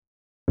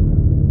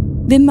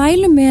Við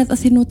mælum með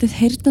að þið notið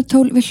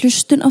heyrnartól við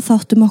hlustun á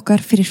þáttum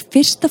okkar fyrir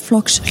fyrsta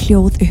flokks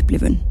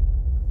hljóðupplifun.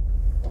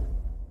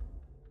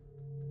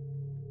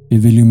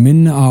 Við viljum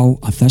minna á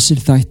að þessir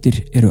þættir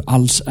eru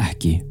alls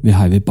ekki við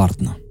hæfi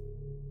barna.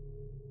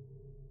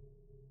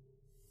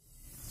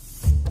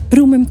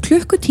 Rúmum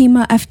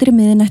klukkutíma eftir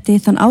miðnætti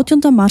þann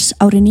 18. mars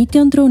árið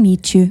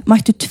 1990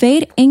 mættu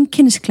 2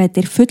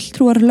 einkennisklæddir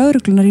fulltrúar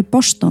lögreglunar í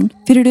Boston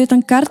fyrir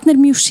utan Garnder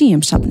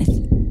Museum safnið.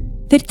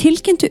 Þeir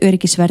tilkynntu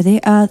öryggisverði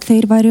að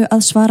þeir væru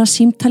að svara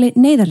símtali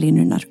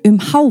neyðarlínunar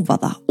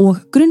hávaða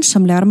og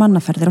grunnsamlegar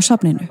mannaferðir á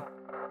safninu.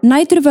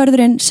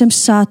 Næturvörðurinn sem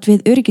sat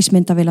við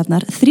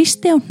öryggismyndavélarnar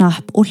þrýsti á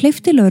hnapp og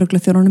hleypti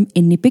lögregluþjónunum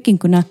inn í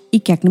bygginguna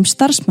í gegnum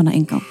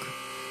starfsmannaingang.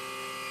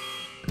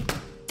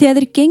 Þegar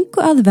þeir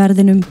gengu að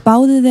verðinum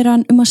báðu þeir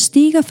hann að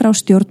stíga frá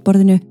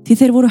stjórnborðinu því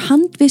þeir voru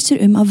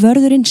handvissir að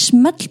vörðurinn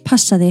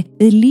smellpassaði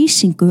við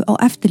lýsingu á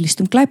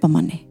eftirlýstum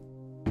glæpamanni.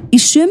 Í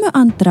sömu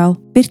andrá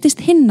birtist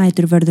hinn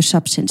næturvörður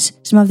safnsins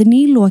sem hafði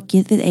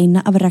nýlokið við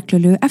eina af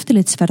reglulegu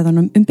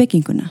eftirlitsferðunum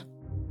bygginguna.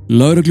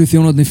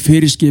 Lögregluþjónarnir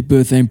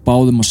fyrirskipuðu þeim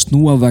báðum að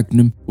snúa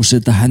veggnum og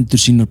setja hendur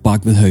sínar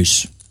bak við haus.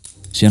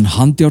 Síðan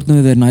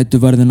handjárnuðu þeir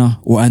næturvörðina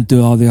og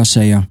enduðu á því að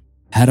segja: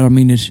 "Herrar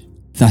mínir,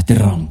 þetta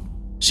er rán."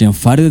 Síðan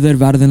færðu þeir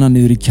verðina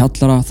niður í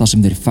kjallara þar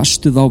sem þeir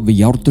festu þá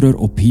við járnrör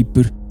og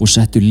pípur og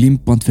settu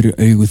límband fyrir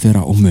augu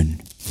þeirra og munn.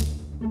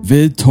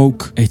 Við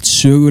tók eitt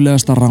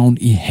sögulegasta rán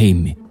í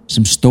heimi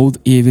sem stóð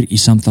yfir í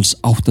samtals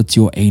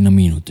 81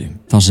 mínútu,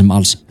 þar sem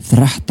alls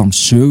 13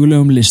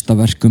 sögulegum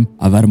listaverkum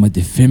að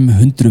verðmæti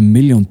 $500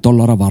 milljón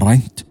var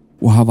rænt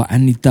og hafa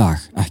enn í dag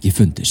ekki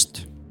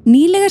fundist.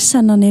 Nýlegar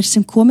sannanir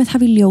sem komið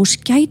hafi í ljós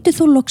gætu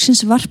þó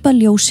loksins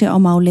varpað ljósi á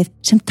málið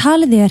sem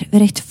talið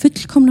verið eitt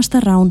fullkomnasta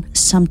rán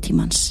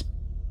samtímans.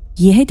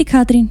 Ég heiti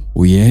Katrín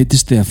og ég heiti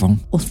Stefán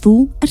og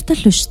þú ert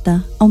að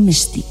hlusta á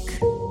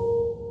Mystík.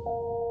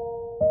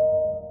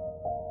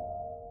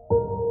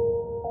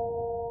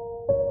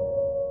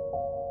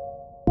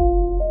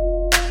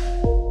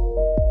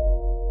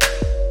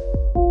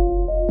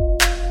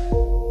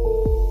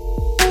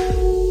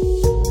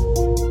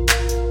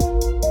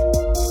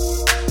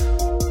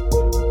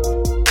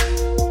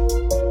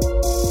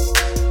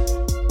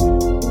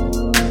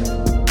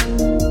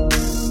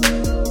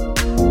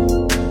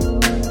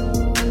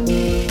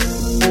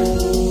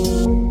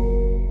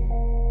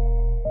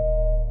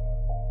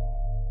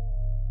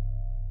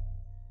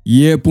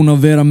 Ég búinn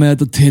að vera með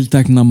þetta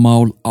tiltekna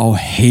mál á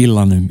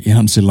heilanum í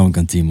hansi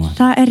langan tíma.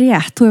 Það er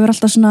rétt, þú hefur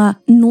alltaf svona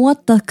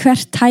notað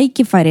hvert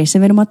tækifæri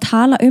sem við erum að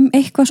tala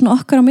eitthvað svona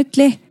okkar á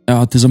milli. Já,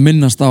 til þess að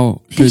minnast á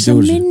hluti úr þessu. Til þess að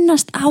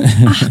minnast á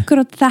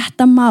akkurat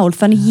þetta mál,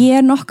 þannig ég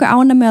er nokkuð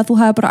ánægð með að þú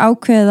hafi bara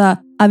ákveðið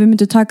að við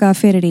myndum taka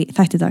það fyrir í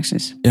þætti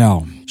dagsins. Já,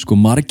 sko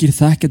margir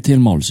þekkja til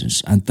málsins,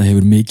 enda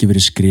hefur mikið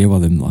verið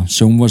skrifað það.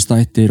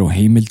 Sjónvarpsþættir og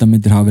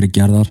heimildarmyndir hafa verið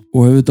gerðar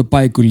og auðvitað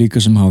bækur líka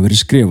sem hafa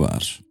verið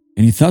skrifaðar.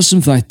 En í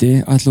þessum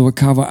þætti ætlum við að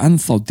kafa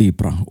ennþá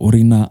dýpra og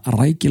rýna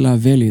rækilega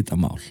vel í þetta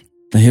mál.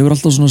 Það hefur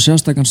alltaf svona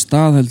sérstakann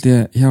stað held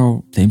ég hjá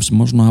þeim sem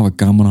má svona hafa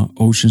gaman að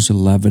Ocean's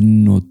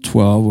 11 og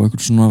 12 og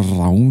eitthvað svona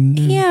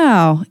ránu.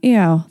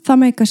 Já,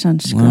 það meikar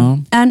sens sko. Já.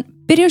 En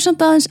byrjum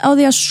samt aðeins á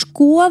því að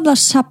skoða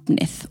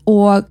safnið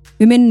og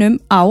við minnum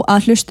á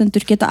að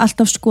hlustendur geta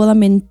alltaf skoða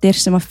myndir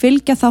sem að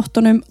fylgja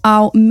þáttunum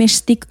á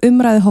Mystík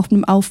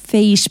umræðuhópnum á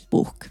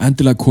Facebook.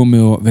 Endilega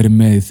komið og verið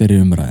með í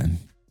þeirri umræðin.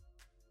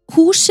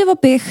 Húsið var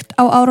byggt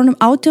á árunum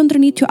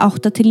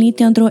 1898 til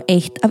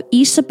 1901 af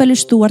Isabellu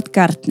Stuart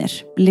Garnder,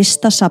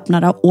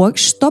 listasafnara og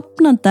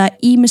stofnanda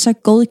ýmissa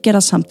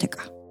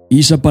góðgerðarsamtaka.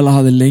 Isabella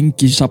hafði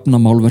lengi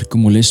safnað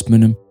málverkum og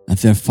listmunum,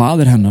 en þegar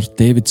faðir hennar,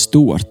 David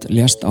Stuart,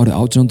 lést árið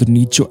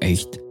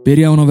 1891,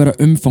 byrjaði hún að vera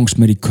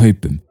umfangsmeiri í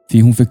kaupum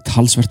því hún fekk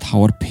talsvert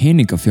háar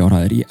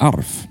peningafjárhæðir í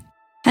arf.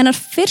 Hennar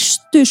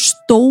fyrstu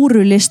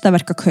stóru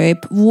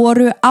listaverkakaup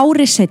voru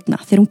ári seinna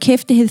þegar hún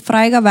keypti hið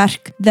fræga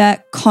verk The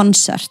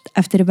Concert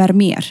eftir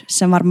Vermeer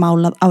sem var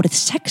málað árið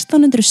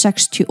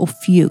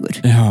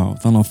 1664. Já,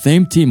 þannig á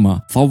þeim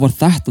tíma þá var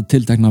þetta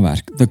tiltekna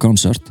verk, The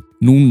Concert,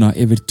 núna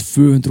yfir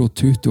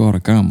 220 ára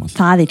gamalt.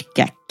 Það er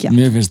geggjað.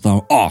 Mér finnst það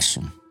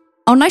awesome.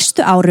 Á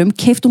næstu árum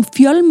keypti hún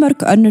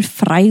fjölmörg önnur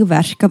fræg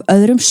verk af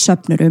öðrum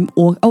söfnurum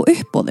og á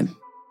uppboðum.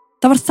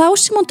 Það var þá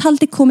sem hún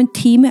taldi komin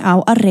tími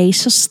á að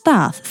reisa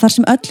stað þar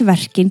sem öll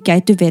verkin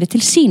gætu verið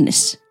til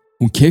sýnis.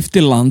 Hún keypti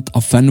land á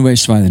Fenway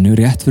svæðinu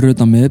rétt fyrir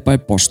utan miðbæ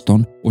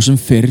Boston og sem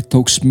fyrr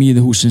tók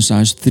smíði hússins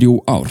aðeins 3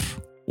 ár.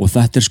 Og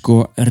þetta er sko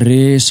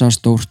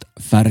risastórt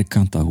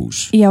ferkantað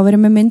hús. Já, við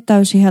erum með mynd af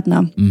þessu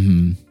hérna.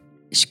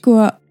 Sko,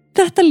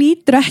 þetta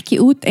lítur ekki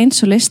út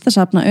eins og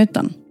listasafna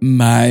utan.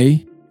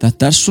 Nei,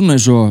 þetta er svona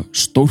eins og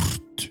stórt,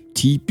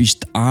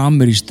 típist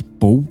amerískt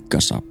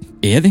bókasafn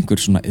eða einhver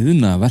svona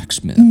iðnaða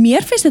verksmið.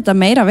 Mér finnst þetta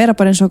meira að vera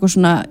bara eins og eitthvað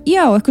svona,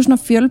 eitthvað svona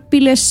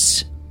fjölbýlis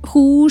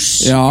hús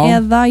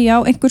eða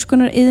einhvers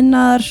konar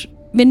iðnaðar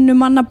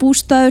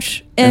vinnumannabústaður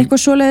eða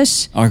eitthvað svoleiðis.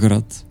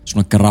 Akkurat,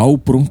 svona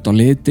grábrúnt á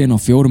litin á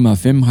 4 eða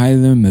 5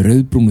 hæðum með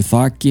rauðbrúnu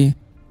þaki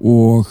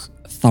og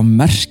það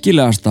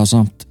merkilegasta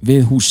samt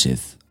við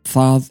húsið,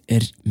 það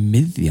er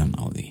miðjan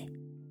á því.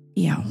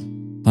 Já,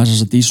 Það sem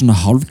sagt í svona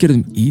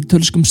hálfgerðum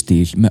ítölskum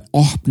stíl með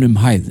opnum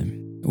hæðum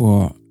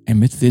og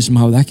einmitt þið sem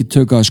hafið ekki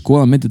tökað að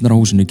skoða myndirnar á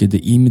húsinu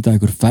getið ímyndað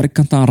ykkur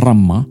ferkantaðan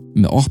ramma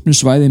með opnum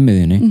svæði í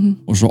miðjunni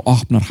og svo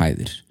opnar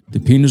hæðir. Þetta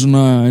pínu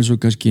svona eins og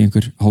kannski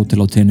einhver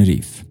hótel á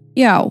Tenerife.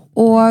 Já,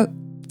 og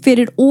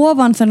fyrir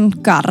ofan þennan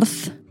garð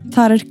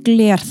þar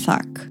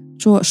glerþak,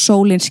 svo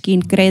sólin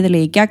skín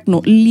greiðlega í gegn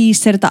og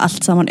lýsir þetta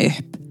allt saman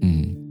upp.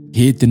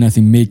 Hitinn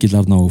því mikill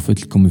þarna og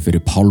fullkomið fyrir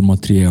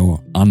pálmatré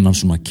og annan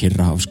svona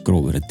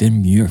kyrrahafsgróður. Þetta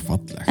mjög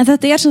fallegt. En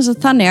þetta sem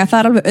sagt þannig að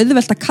það alveg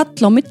auðvelt að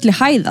kalla á milli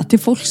hæða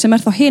til fólk sem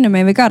þá hinum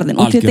með við garðin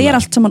og þetta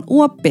allt saman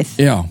opið.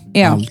 Já,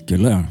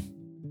 algjörlega.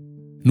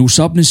 Nú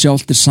safnið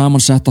sjálft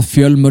samansett af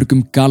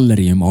fjölmörgum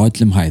galleríum á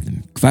öllum hæðum,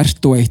 hvert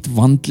og eitt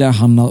vandlega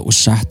hannað og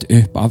sett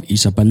upp af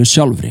Ísabellu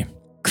sjálfri.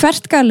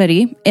 Hvert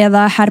gallerí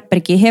eða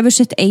herbergi hefur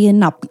sitt eigið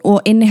nafn og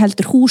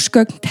inniheldur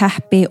húsgögn,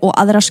 teppi og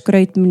aðra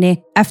skrautmuni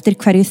eftir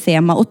hverju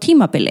þema og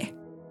tímabili.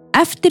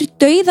 Eftir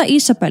dauða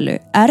Ísabellu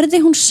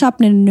erði hún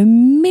safninu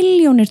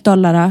milljónir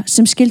dollara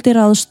sem skildi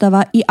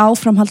ráðstafa í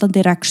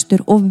áframhaldandi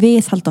rekstur og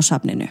viðhald á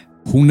safninu.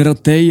 Hún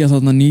að deyja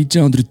þarna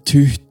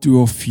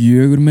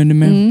 1924 minni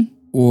mig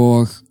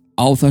og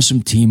á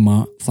þessum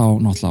tíma þá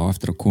náttúrulega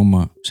eftir að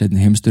koma seinni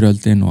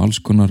heimsstyrjöldin og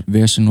alls konar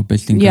vesen og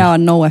byltingar. Já,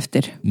 nóg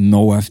eftir.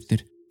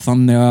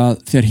 Þannig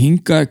að þegar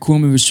hingað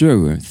komið við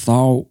sögu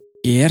þá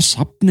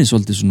safnið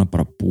svolítið svona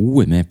bara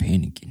búið með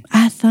peningin.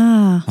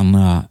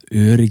 Þannig að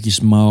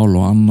öryggismál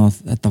og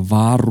annað, þetta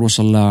var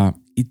rosalega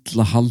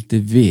illa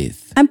haldið við.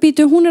 En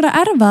býtu, hún að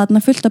erfa þarna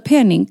fullt af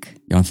pening?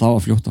 Já, en það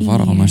var fljótt að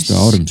fara á næstu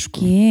árum, sko.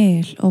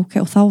 Ok,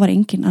 og þá var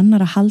engin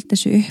annar að halda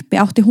þessu uppi.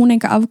 Átti hún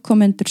enga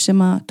afkomendur sem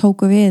að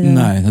tóku við?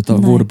 Nei, þetta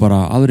voru bara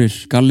aðrir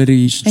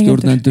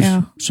galleristjórnendur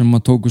sem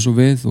að tóku svo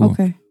við og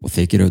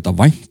þeir gerir auðvitað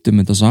vænt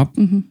þetta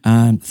safn,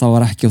 en það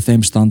var ekki á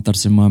þeim standard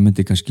sem að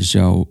myndi kannski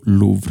sjá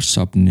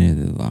Louvre-safnið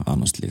eða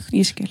annars slíkt.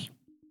 Ég skil.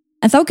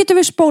 En þá getum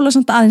við spólað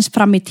samt aðeins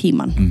fram í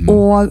tíman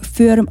og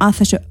förum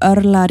að þessu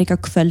örlaríka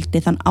kvöldi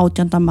þann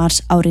 18.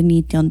 mars árið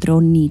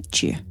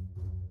 1990.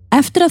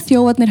 Eftir að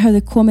þjófarnir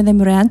höfðu komið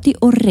þeim Randy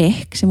og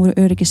Rick, sem voru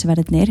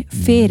öryggisverðirnir,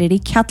 fyrir í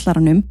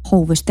kjallaranum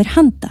hófust þeir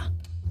handa.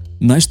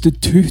 Næstu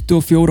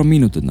 24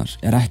 mínúturnar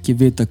ekki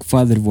vita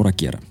hvað þeir voru að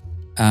gera.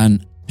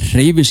 En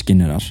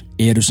hreyfiskinnirar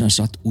eru sem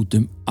sagt út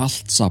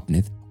allt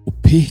safnið og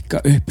pikka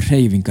upp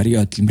hreyfingar í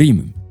öllum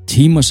rýmum.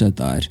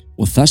 Tímasetaðir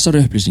og þessar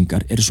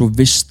upplýsingar eru svo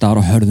vistar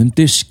á hörðum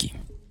diski.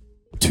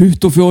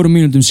 24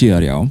 mínútum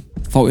síðar,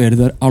 þá eru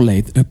þeir á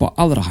leið upp á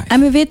aðra hæð.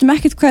 En við vitum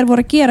ekkert hvað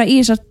voru að gera í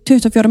þessar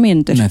 24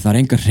 mínútur. Nei, það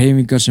engar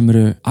hreyfingar sem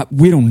eru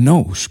we don't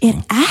know, sko.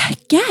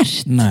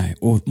 Ekkert? Nei,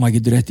 og maður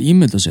getur rétt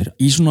ímyndað sér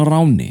í svona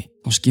ráni,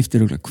 þá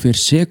skiptir hver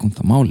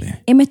sekúnda máli.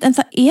 Einmitt, en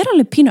það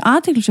alveg pínu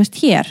athyglisvert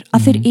hér að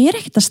þeir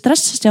ekkert að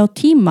stressa sig á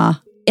tíma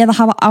eða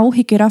hafa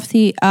áhyggjur af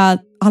því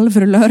að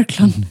alvöru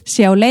lögreglan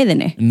sé á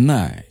leiðinni.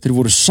 Nei, þeir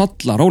voru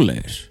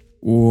sallarólegir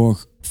og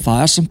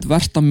það samt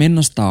vert að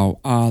minnast á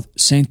að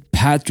St.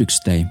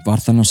 Patrick's Day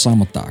var þennan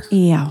sama dag.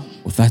 Já.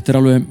 Og þetta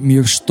alveg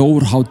mjög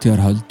stór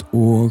hátíðarhöld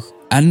og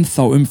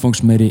ennþá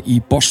umfangsmeiri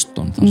í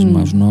Boston, þar sem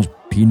svona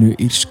pínu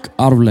írsk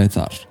arfleið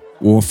þar.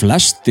 Og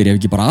flestir, ef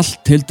ekki bara allt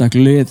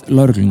tildaklið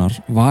lögreglunar,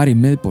 var í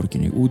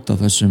miðborginni út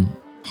af þessum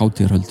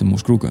hátíðarhöldum og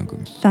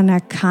skrúðgöngum. Þannig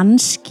að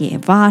kannski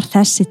var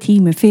þessi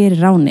tími fyrir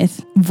ránið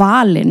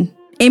valinn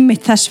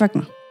einmitt þess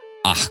vegna.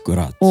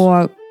 Akkurat.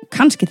 Og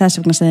kannski þess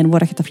vegna sem þeir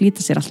voru ekkert að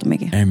flýta sér alltaf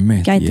mikið.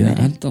 Einmitt, ég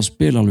held að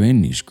spila alveg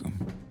inn í, sko.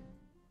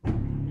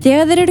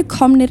 Þegar þeir eru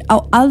komnir á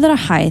aðra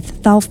hæð,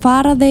 þá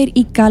fara þeir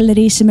í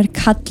gallerí sem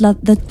kallað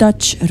The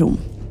Dutch Room.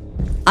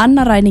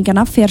 Annar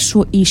ræningana fer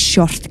svo í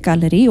Short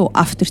Gallery og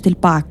aftur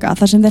tilbaka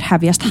þar sem þeir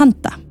hefjast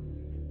handa.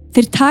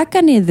 Þeir taka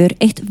niður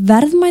eitt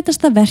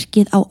verðmætasta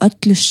verkið á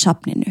öllu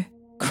safninu,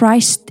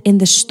 Christ in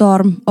the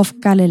Storm of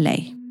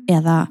Galilee,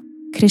 eða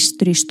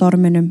Kristur í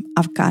storminum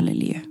af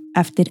Galilíu,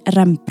 eftir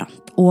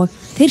Rembrandt, og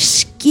þeir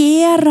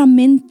skera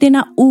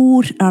myndina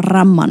úr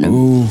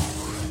rammanum.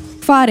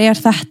 Hvar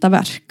þetta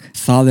verk?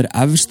 Það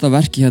efsta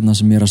verki hérna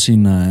sem ég að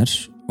sýna þér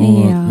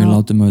og við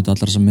látum auðvitað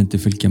allar sem myndi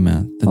fylgja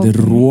með. Þetta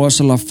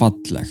rosalega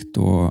fallegt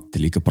og þetta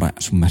líka bara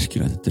svo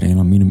merkilegt. Þetta eina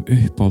af mínum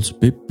uppáhalds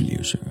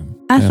biblíusögum.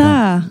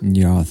 Það?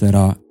 Já,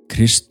 þegar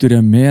Kristur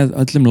með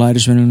öllum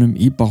lærisveinunum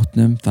í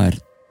bátnum,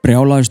 það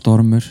brjálaður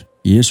stormur,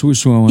 Jesú í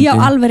sofandi. Já,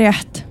 alveg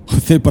rétt.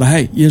 Og þeir bara,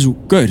 hei, Jesú,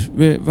 gaur,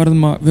 við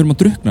erum að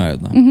drukna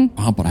hérna.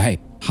 Og hann bara,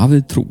 hei,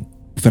 hafið trú.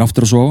 Og fyrir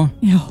aftur að sofa.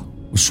 Já.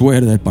 Og svo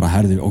þeir bara,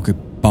 herði, ok,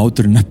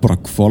 báturinn bara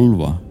að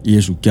hvolfa.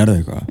 Jesú gerði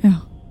eitthvað. Já.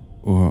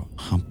 Og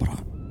hann bara,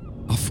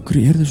 af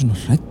hverju þeir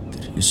svona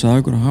hræddir? Ég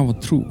sagði ykkur að hafa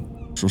trú.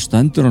 Svo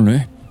stendur hann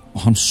upp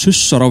og hann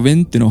sussar á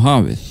vindin og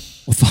hafið.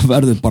 Og það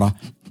verður bara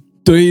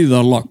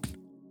dauðalogn.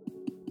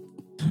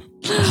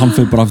 Og hann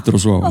fyrir bara aftur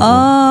að sofa.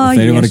 Og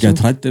þeir var ekki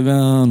að hræddir við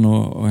hann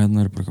og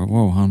hérna bara,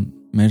 wow, hann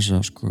meira þess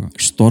að sko,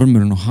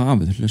 stormurinn og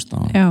hafið hlusta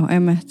á hann. Já,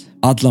 einmitt.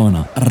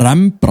 Allavega,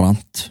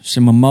 Rembrandt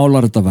sem að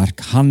málar þetta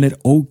verk, hann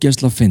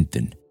ógeðslega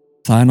fyndinn.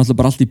 Það náttúrulega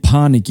bara allt í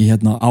paniki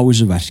hérna á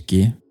þessu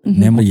verki,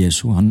 nema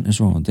Jesú, hann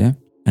sofandi.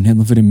 En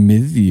hérna fyrir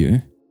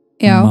miðju,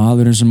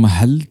 maðurinn sem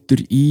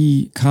heldur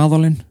í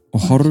kaðalinn,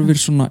 og horfir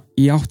svona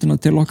í áttina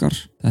til okkar.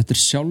 Þetta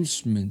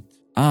sjálfsmynd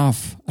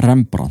af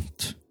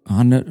Rembrandt.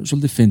 Hann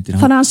svolítið fyndinn.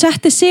 Þannig að hann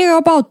setti sig á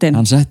bátinn?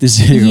 Hann setti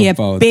sig á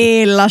bátinn. Ég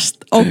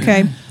bilast, ok.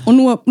 Og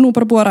nú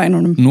bara búið að ræna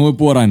honum? Nú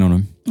búið að ræna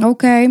honum.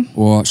 Ok.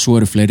 Og svo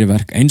eru fleiri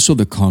verk, eins og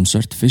The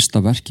Concert,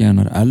 fyrsta verki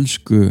hennar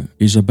elsku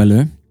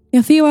Isabellu. Já,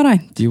 því var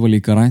rænt? Því var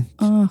líka rænt.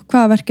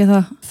 Hvaða verk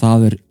það?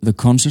 Það The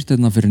Concert,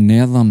 fyrir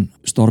neðan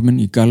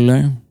stormin í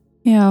Galileu.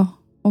 Já,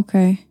 ok.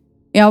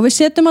 Já, við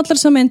setjum allar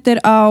þessar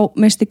myndir á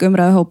Mystic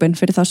umræðuhópin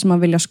fyrir þá sem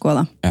að vilja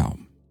skoða. Já.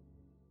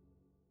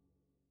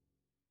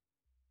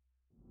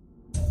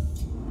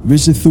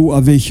 Vissið þú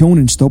að við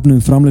hjónin stofnum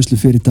framleiðslu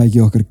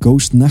fyrirtæki okkar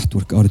Ghost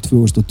Network árið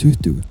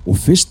 2020 og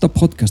fyrsta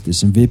podcasti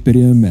sem við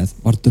byrjuðum með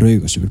var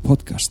Draugasögur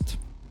podcast.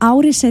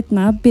 Árið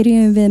seinna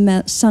byrjuðum við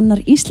með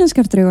sannar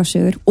íslenskar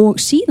draugasögur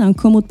og síðan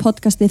kom út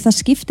podcastið Það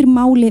skiptir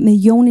máli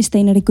með Jóni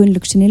Steinari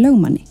Gunnlaugsinni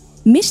lögmanni.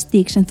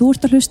 Mystík sem þú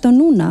ert að hlusta á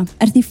núna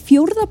er því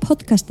 4.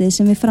 podcastið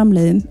sem við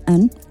framleiðum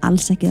en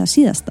alls ekki það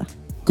síðasta.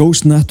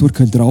 Ghost Network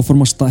heldur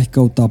áforma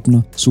stækka og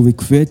dafna svo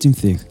við hvetjum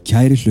þig,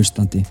 kæri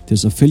hlustandi, til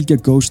þess að fylgja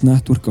Ghost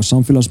Network á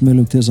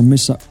samfélagsmiðlum til þess að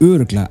missa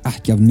örugglega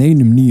ekki af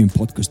neinum nýjum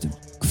podcastum.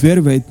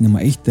 Hver veit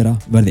nema eitt þeirra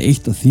verði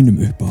eitt af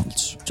þínum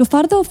uppáhalds. Svo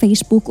farðu á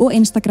Facebook og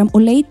Instagram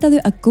og leitaðu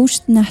að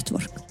Ghost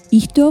Network.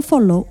 Íttu á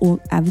follow og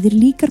ef þér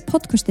líkar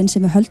podcastin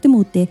sem við höldum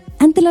úti,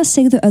 endilega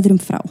segðu öðrum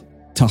frá.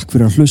 Takk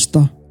fyrir að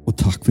hlusta og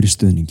takk fyrir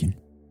stuðningin.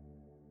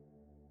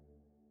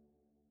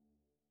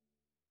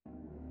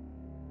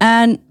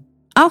 En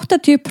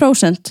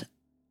 80%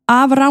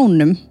 af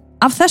ránum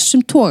af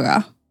þessum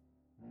toga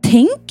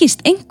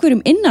tengist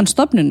einhverjum innan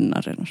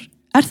stofnunarinnar.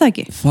 Er það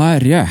ekki? Það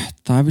er rétt.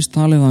 Það er vist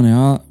talið þannig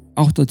að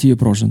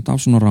 8-10%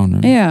 af svona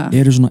ránum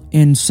eru svona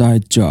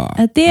inside job.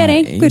 Þetta er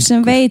einhver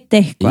sem veit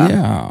eitthvað.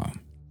 Já.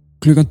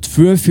 Klukkan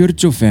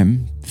 2:45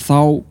 þá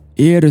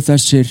eru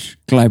þessir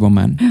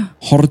glæpamenn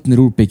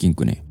horfnir úr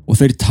byggingunni og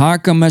þeir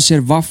taka með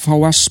sér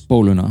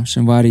VHS-bóluna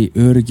sem var í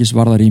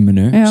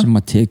öryggisvarðarýminu sem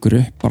að tekur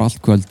upp bara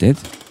allt kvöldið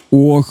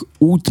og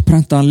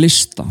útprentaðan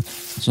lista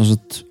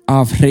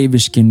af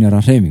hreyfiskynjara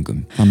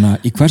hreyfingum. Þannig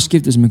að í hvers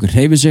skipti sem einhver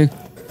hreyfi sig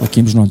þá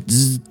kemur svona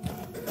zzz,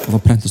 og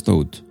það prentast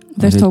það út.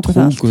 Þeir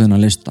tóku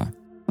þennan lista.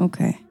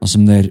 Okay. Það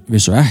sem þeir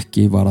vissu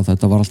ekki var að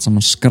þetta var allt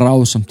saman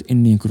skráð samt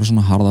inn í einhverju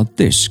svona harða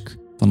disk.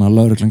 Þannig að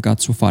lögreglan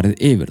gat svo farið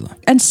yfir það.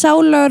 En sá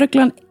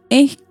lögreglan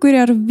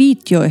einhverjar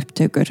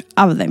vídeóupptökur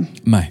af þeim?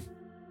 Nei.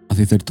 Að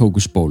því þeir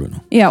tóku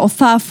spóluna. Já, og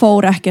það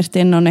fór ekkert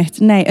inn á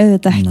neitt. Nei,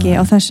 auðvitað ekki.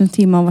 Á þessum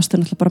tíma varstu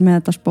náttúrulega bara með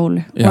þetta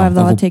spólu. Já, og ef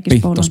það var tekið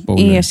spólu.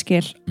 Ég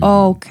skil.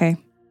 Ok.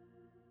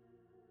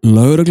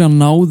 Lögreglan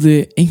náði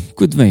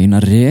einhvern veginn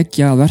að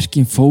rekja að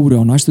verkin fóru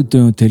á næstu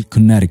dögum til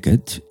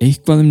Connecticut,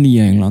 eitthvað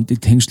Nýja England í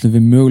tengslu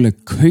við möguleg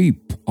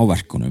kaup á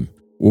verkunum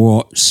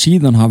og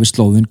síðan hafi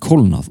slóðin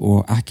kólnað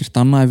og ekkert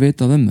annað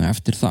vitað þau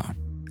eftir það.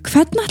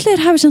 Hvernig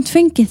allir hafi samt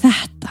fengið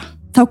þetta?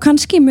 Þá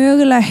kannski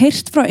mögulega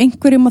heyrt frá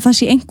einhverjum að það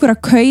sé einhver að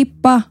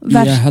kaupa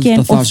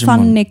verkin og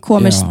þannig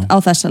komist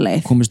á þessa leið.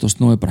 Komist á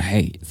snóði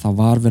bara, það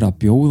var verið að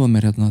bjóða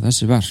mér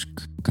þessi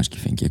verk.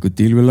 Kannski fengi eitthvað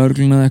díl við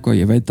lögregluna eða eitthvað,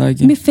 ég veit það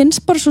ekki. Mér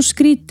finnst bara svo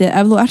skrítið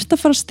ef þú ert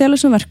að fara að stela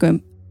þessum verkum.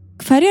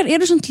 Hverjar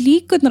eru svona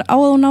líkurnar á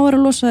að þú náir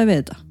að losa þig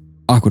við þetta?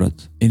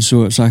 Akkurat, eins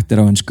og sagt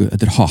á ensku,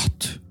 þetta er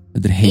hot.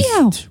 Þetta er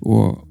heitt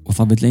og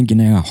það vill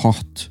enginn eiga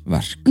hot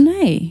verk.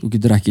 Nei. Þú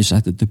getur ekki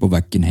sett þetta upp á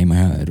vegginn heima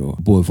hjá þér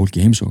og búið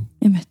fólki heimsókn.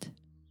 Ég veit.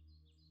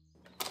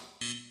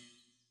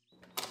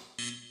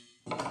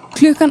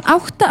 Klukkan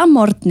 8 að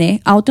morgni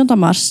 18.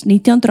 mars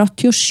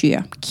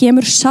 1987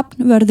 kemur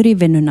safnvörður í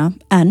vinnuna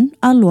en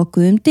að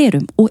lokuðum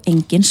dyrum og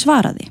enginn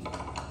svaraði.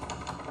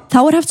 Þá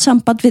er haft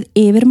samband við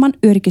yfirmann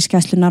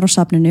öryggisgæslunnar á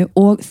safninu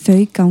og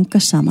þau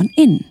ganga saman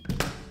inn.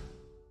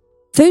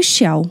 Þau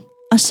sjá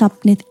að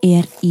safnið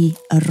er í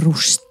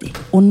rústi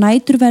og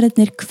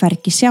næturverðirnir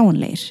hvergi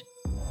sjáanlegir.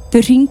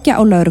 Þau hringja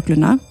á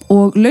lögregluna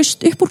og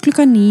laust upp úr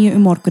klukkan 9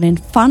 morgunin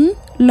fann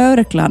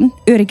lögreglan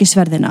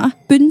öryggisverðina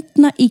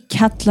bundna í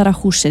kjallara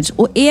húsins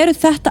og eru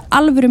þetta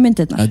alvöru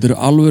myndirnar? Þetta eru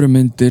alvöru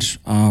myndir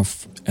af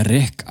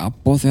Rick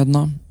Abbott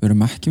hérna. Við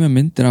erum ekki með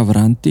myndir af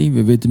Randy,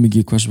 við veitum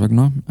ekki hvers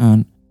vegna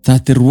en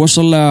þetta er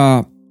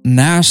rosalega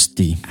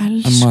nasty en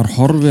maður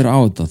horfir á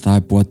þetta.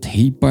 Það er búið að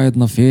teipa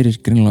hérna fyrir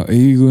greinilega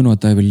augun og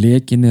þetta hefur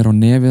lekið niður á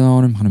nefið á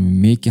honum. Hann er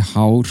með mikið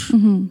hár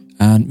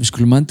en við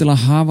skulum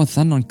endilega hafa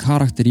þennan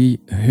karakter í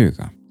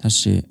huga,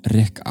 þessi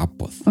Rick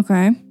Abbott.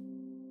 Okay.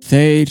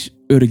 Þeir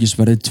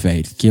öryggisverðir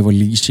 2 gefa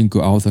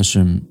lýsingu á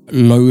þessum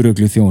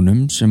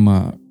lögregluþjónum sem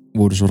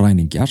voru svo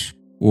ræningjar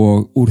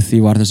og úr því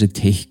var þessi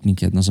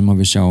teikning hérna sem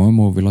við sjáum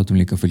og við látum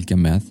líka fylgja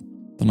með.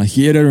 Þannig að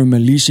hér erum við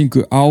með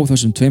lýsingu á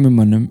þessum 2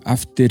 mönnum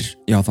eftir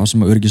það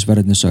sem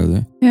öryggisverðirnir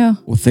sögðu. Já.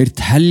 Og þeir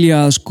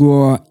telja að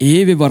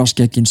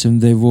yfirvaraskeggin sem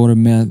þeir voru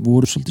með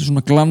voru svolítið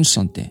svona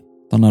glansandi.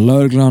 Þannig að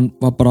lögreglan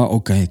var bara,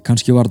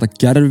 kannski var þetta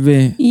gerfi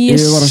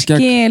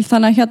yfirvaraskegg. Ég skil,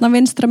 þannig að hérna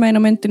vinstra megin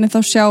á myndinni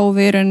þá sjáum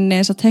við í rauninni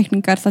þessar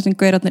teikningar þar sem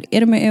gaurarnir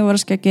eru með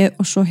yfirvaraskeggið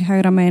og svo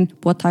hægra megin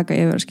búið að taka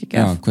yfirvaraskeggið.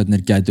 Já, hvernig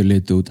þeir gætu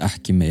litið út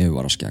ekki með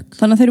yfirvaraskegg.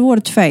 Þannig að þeir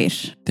voru 2.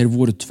 Þeir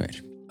voru 2.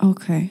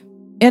 Ok.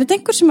 Er þetta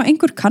einhver sem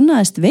einhver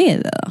kannaðist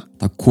við eða?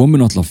 Það komu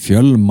náttúrulega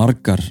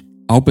fjölmargar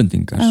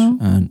ábendingar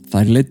en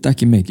það leiddi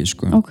ekki mikið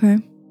sko. Okay.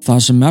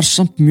 Það sem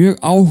samt mjög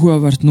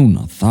áhugavert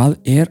núna, það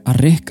að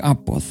Rick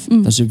Abbott,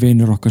 þessi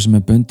vinur okkar sem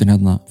bundin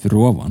hérna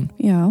fyrir ofan,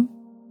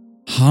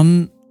 hann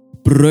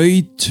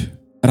braut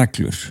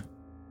reglur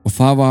og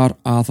það var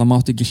að það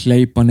mátti ekki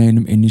hleypa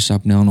neinum inn í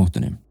safnið á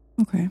nóttunni.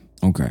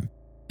 Okay.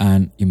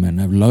 En ég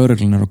meina ef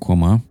lögreglan að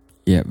koma,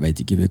 ég veit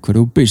ekki við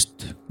hverju þú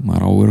býst,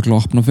 maður áörugglega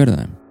að opna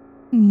fyrir þeim.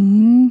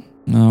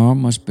 Já,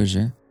 maður spyr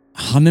sig.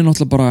 Hann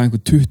náttúrulega bara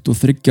einhver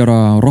 23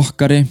 ára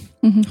rockari,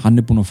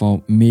 hann búinn að fá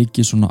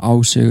mikið svona á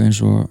sig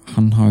eins og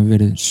hann hafi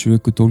verið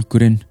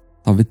sökudólkurinn,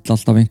 þá vill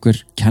alltaf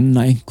einhver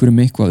kenna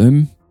einhverjum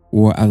eitthvað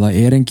og ef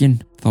það enginn,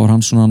 þá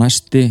hann svona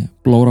næsti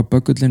blóra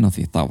böggullin af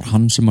því það var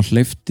hann sem að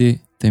hleypti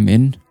þeim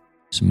inn,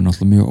 sem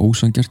náttúrulega mjög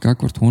ósanngjarnt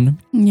gagnvart honum.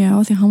 Já,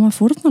 því hann var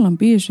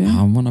fórnarlamb í þessu.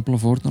 Hann var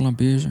nefnilega fórnarlamb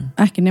í þessu.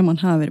 Ekki nema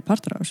hann hafi verið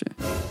partur af þessu.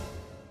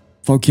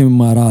 Þá kemur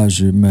maður að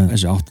þessu með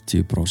þessi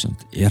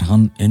 80%.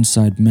 Hann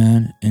inside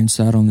man,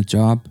 inside on the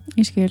job?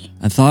 Ég skil.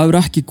 En það hefur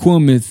ekki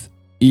komið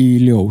í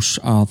ljós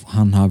að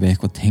hann hafi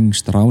eitthvað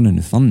tengst ráninu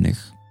þannig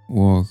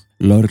og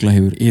lögregla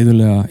hefur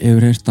iðulega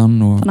yfirheyrt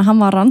hann og... Þannig að hann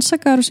var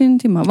rannsakaður á sínum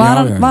tíma?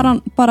 Var hann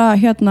bara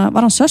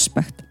var hann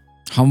suspect?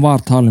 Hann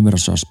var talin vera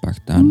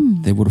suspect en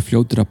þeir voru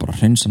fljótir að bara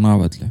hreinsa hann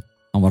af öllu.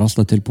 Hann var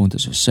alltaf tilbúin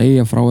til að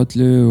segja frá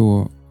öllu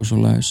og svo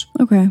leiðis.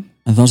 Okay.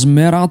 En það sem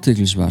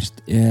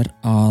athyglisvert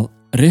að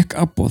Rick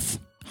Abbott,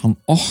 hann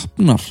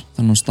opnar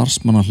þennan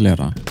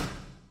starfsmannahlera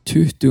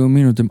 20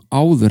 mínútum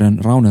áður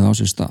en ránið á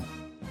sér stað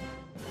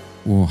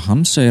og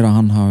hann segir að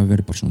hann hafi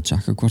verið bara svona að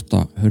tjekka hvort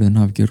að hurðin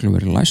hafi ekki örugglega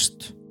verið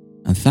læst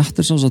en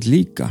þetta samsagt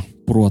líka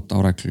brot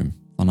á reglum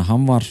þannig að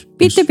hann var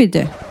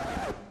Bítu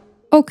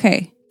ok,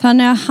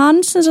 þannig að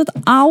hann samsagt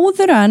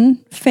áður en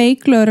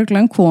fake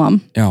lögreglan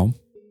kom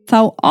þá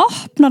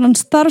opnar hann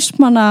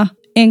starfsmanna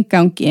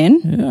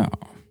innganginn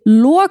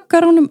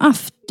lokar honum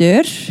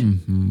aftur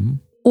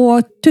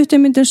og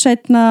 20 mínútur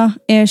seinna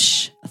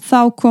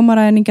þá koma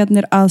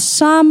ræningarnir að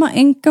sama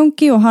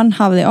inngangi og hann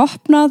hafði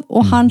opnað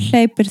og hann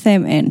hleypir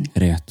þeim inn.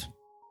 Rétt.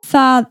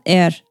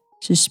 Það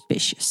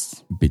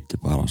suspicious. Bittu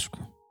bara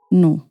sko.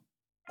 Nú.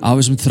 Af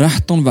þessum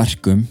 13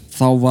 verkum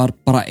þá var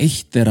bara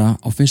eitt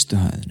þeirra á fyrstu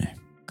hæðinni.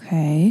 Ok.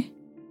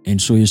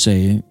 Eins og ég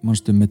segi,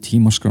 manstu með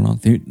tímaskrána,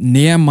 þau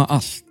nema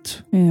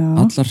allt. Já.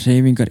 Allar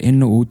hreyfingar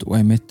inn og út og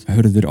einmitt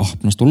hurðir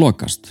opnast og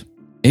lokast.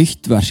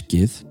 Eitt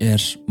verkið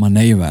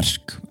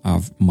maneiverk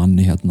af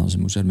manni hérna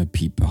sem þú sér með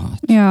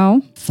pípuhatt. Já.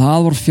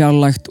 Það var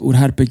fjarlægt úr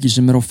herbergi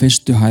sem á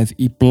fyrstu hæð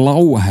í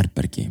bláa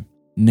herbergi.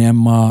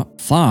 Nema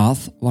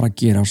það var að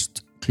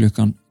gerast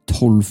klukkan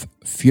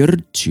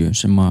 12:40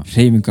 sem að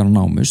hreyfingar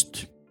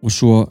námust og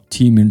svo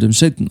 10 mínútum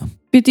seinna.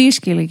 Býtu ég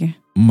skil ekki?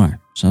 Nei,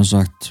 sem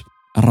sagt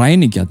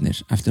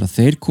ræningjarnir eftir að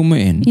þeir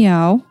komu inn,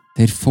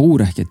 þeir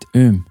fóru ekkert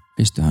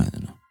fyrstu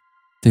hæðina.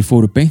 Þeir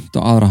fóru beint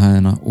á aðra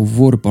hæðina og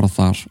voru bara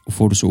þar og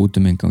fóru svo út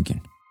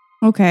innganginn.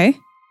 Ok.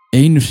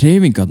 Einu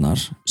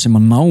hreyfingarnar sem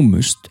að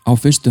námust á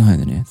fyrstu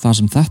hæðinni, það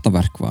sem þetta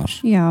verk var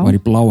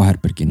í bláa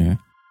herberginu,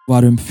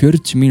 var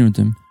 40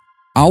 mínútum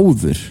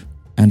áður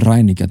en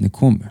ræningjarnir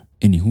komu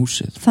inn í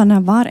húsið. Þannig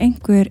að var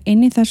einhver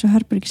inn í þessu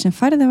herbergi sem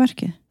færði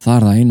verkið?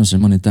 Það það eina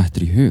sem manni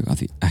dettur í hug, að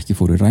því ekki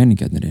fóru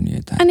ræningjarnir inn í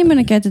þetta. En ég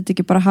meina, getur þetta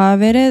ekki bara hafa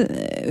verið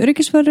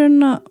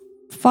öryggisvörðurinn að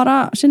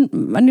fara sinn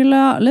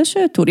venjulega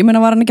leiðsögutúr? Ég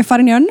meina, var hann ekki að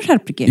fara inn í önnur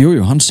herbergi? Jú,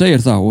 hann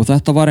segir það og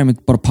þetta var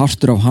einmitt bara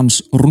partur af hans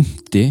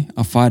rúndi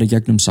að fara í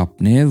gegnum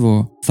safnið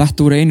og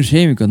þetta voru einu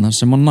hreyfingarnar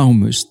sem að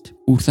námust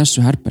úr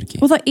þessu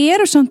herbergi. Og það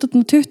eru samt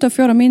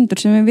 24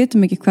 mínútur sem við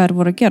vitum ekki hvað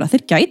voru að gera.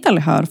 Þeir gæti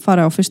alveg hafa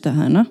farið á fyrstu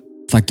hæðina.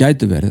 Það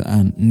gæti verið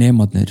en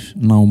nemarnir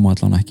náma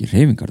allan ekki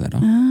hreyfingar þeirra.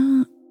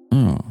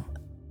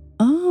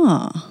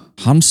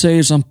 Hann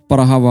segir samt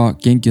bara að hafa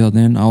gengið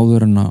þarna inn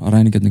áður en að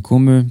ræningjarnir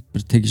komu,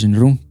 tekið sinni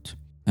rúnd.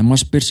 En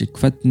maður spyr sig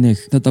hvernig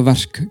þetta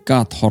verk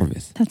gat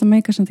horfið. Þetta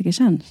meikar samt ekki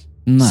sens.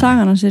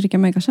 Sagan hans ekki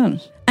að meika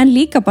sens. En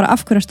líka bara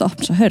af hverju að opna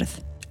þessa hurð.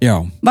 Já.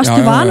 Varstu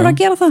vanur að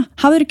gera það?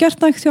 Hafðirðu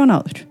gert það ekki þjón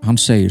áður? Hann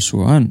segir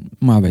svo, en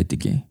maður veit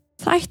ekki.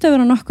 Það ætti að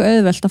vera nokkuð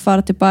auðvelt að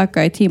fara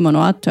tilbaka í tíman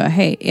og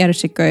aðtöga,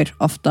 þessi gaur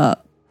ofta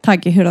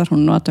taki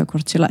hurðarhúnin og aðtöga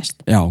hvort sé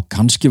læst. Já,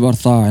 kannski var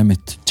það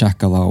einmitt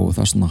tjekkað á og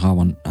það svona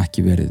hafa hann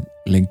ekki verið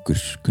lengur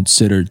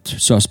considered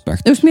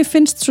suspect. Þú veist, mér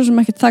finnst svo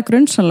sem ekki það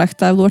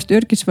grunnsanlegt að ef þú ert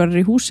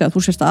öryggisvörður í húsi að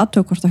þú sérst að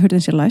aðtöga hvort að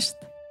hurðin sé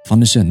læst.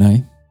 Þannig sé, nei.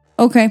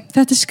 Ok,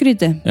 þetta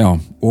skrítið. Já,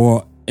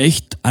 og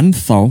eitt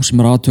ennþá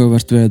sem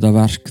aðtögavert við þetta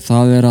verk,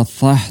 það að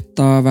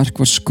þetta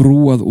verk var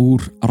skrúað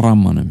úr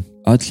rammanum.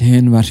 Öll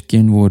hin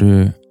verkin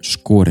voru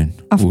skorin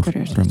úr rammanum. Af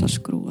hverju er þetta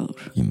skrúað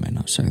úr? Ég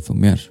meina, segð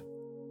þú mér.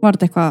 Var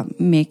þetta eitthvað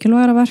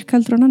mikilvægara verk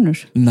heldur en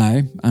önnur?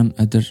 Nei, en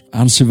þetta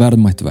ansi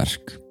verðmætt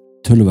verk.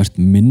 Töluvert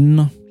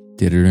minna.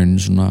 Þetta í rauninni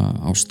svona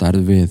á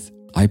stærð við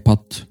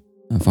iPad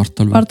en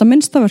fartölvu. Var þetta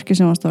minnsta verki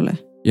sem var stólið?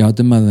 Já,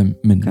 þetta með þeim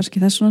minn. Kannski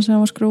þess vegna sem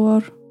var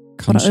skrúaður?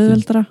 Bara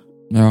auðveldra?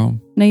 Já.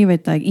 Nei, ég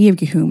veit það ekki. Ég hef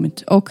ekki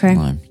hugmynd. Ok.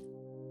 Nei.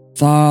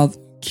 Það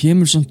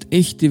kemur samt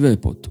eitt í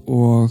viðbót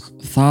og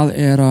það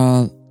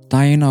að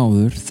daginn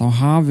áður þá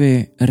hafi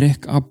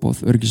Rick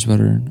Abbott,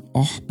 öryggisvörðurinn,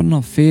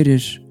 opnað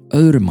fyrir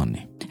öðrum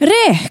manni.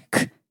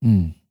 Rick?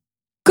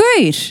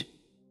 Gaur?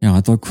 Já,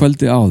 þetta var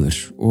kvöldi áður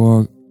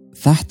og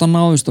þetta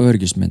náðist á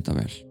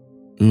öryggismyndavél.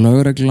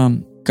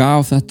 Lögreglan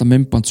gaf þetta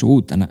myndband svo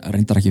út en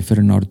reyndar ekki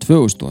fyrir árið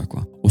 2000 og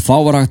eitthvað. Og þá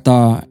var hægt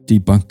að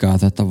debunka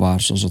að þetta var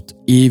svo sagt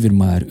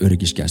yfirmaður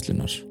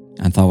öryggisgæslunnar.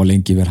 En það var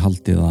lengi verið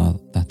haldið að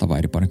þetta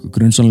væri bara einhver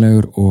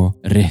grunsamlegur og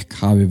Rick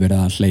hafi verið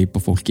að hleypa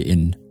fólki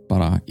inn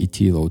bara í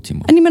tíð og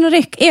ótíma. En ég meina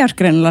Rick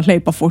greinilega að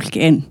hleypa fólki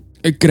inn.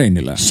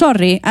 Greinilega.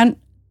 Sorry, en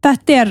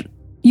þetta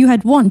you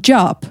had one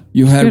job.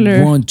 You had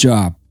one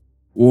job.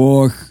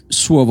 Og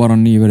svo var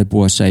hann nýverið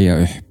búið að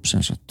segja upp sem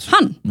sagt.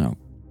 Hann? Já,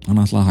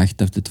 hann ætlaði að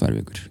hætta eftir 2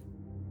 vikur.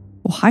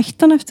 Og hætti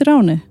hann eftir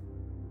ránið?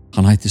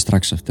 Hann hætti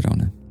strax eftir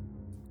ránið.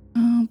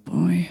 Oh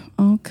boy,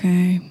 ok.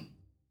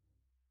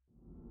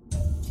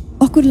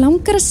 Okkur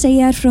langar að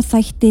segja frá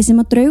þætti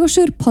sem að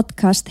Draugasögur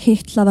podcast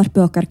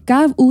Hitlavarpið okkar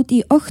gaf út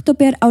í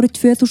október árið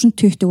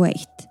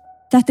 2021.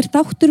 Þetta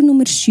þáttur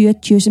númer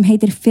 70 sem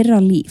heitir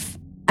Fyrra líf.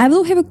 Ef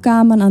þú hefur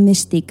gaman að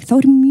mystík þá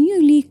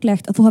mjög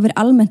líklegt að þú hafir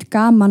almennt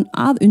gaman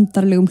að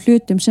undarlegum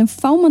hlutum sem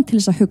fá mann til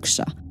þess að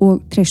hugsa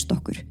og treysta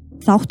okkur.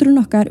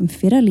 Þátturinn okkar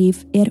Fyrra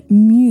líf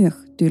mjög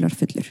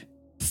dularfullur.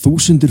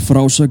 Þúsundir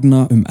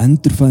frásagna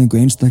endurfæðingu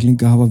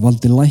einstaklinga hafa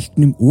valdið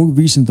læknum og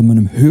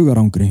vísindamönnum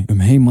hugarangri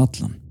heim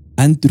allan.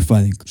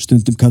 Endurfæðing,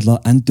 stundum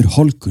kallað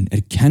endurholkun,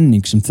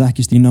 kenning sem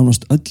þekkist í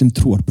nánast öllum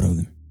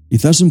trúarbrögðum. Í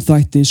þessum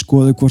þætti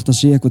skoðu hvort að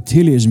sé eitthvað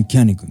til í þessum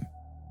kenningum.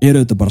 Eru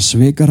þetta bara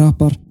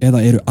svikarappar eða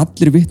eru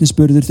allir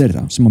vitnisburðir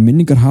þeirra sem að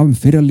minningar hafa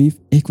fyrra líf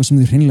eitthvað sem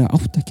þeir hreinlega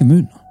átt ekki að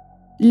muna?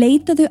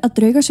 Leitaðu að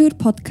Draugasögur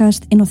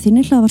podcast inn á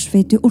þinni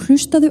hlaðvarpsveitu og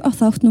hlustaðu á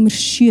þátt númer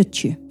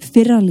 70,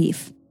 Fyrra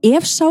líf.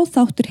 Ef sá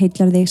þáttur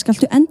heillar þig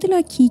skaltu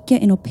endilega kíkja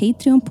inn á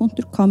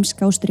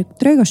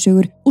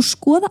patreon.com/draugasögur og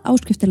skoða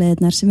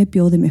áskriftarleiðirnar sem við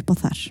bjóðum upp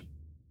á þar.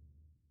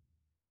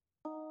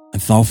 En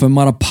þá fyrir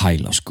maður að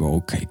pæla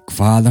ok,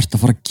 hvað ertu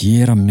að fara að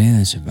gera með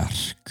þessi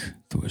verk?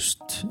 Þú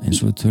veist, eins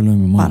og við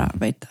tölum Bara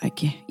veit það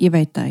ekki, ég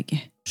veit það ekki.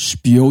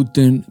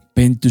 Spjótin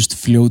beindust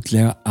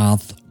fljótlega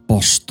að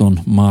Boston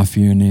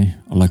mafíunni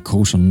og La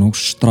Cosa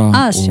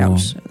Nostra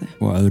og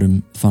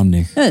öðrum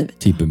þannig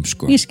típum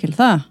Ég skil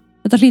það.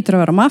 Þetta hlýtur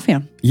að vera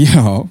mafían.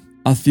 Já,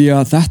 að því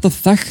að þetta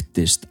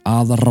þekktist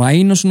að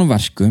ræna svona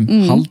verkum,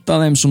 halda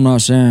þeim svona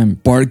sem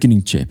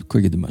bargaining chip,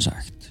 hvað getur maður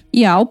sagt?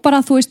 Já,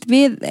 bara þú veist,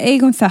 við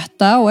eigum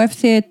þetta og ef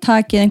þið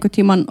takið einhver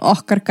tíman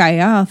okkar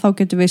gæja, þá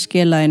getum við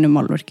skilað inn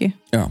málverki.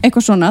 Já.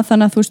 Eitthvað svona,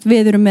 þannig að þú veist,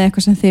 við erum með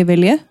eitthvað sem þið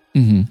viljið.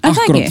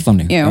 Akkurat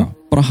þannig. Já.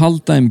 Bara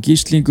halda þeim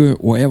gíslingu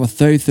og ef að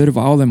þau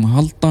þurfa á þeim að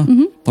halda,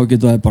 þá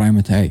getur það bara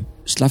einmitt, hey,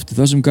 slepptu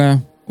þessum gæja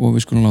og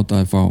við skulum láta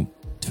þið fá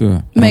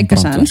 2 Make a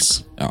sense.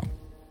 Já.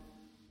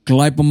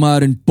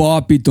 Glæpamaðurinn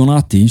Bobby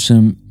Donati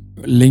sem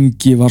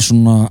lengi var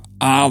svona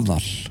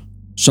aðal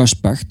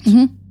suspect,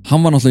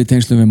 hann var náttúrulega í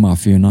tengslum við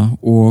mafíuna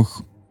og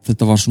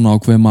þetta var svona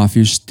ákveðið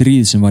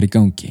mafíustríð sem var í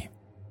gangi.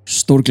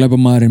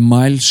 Stórglæpamaðurinn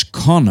Miles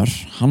Connor,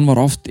 hann var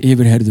oft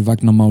yfirheyrður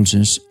vegna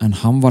málsins en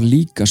hann var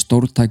líka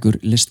stórtækur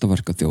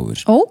listaverkaþjófur.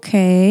 Ok.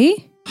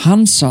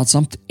 Hann satt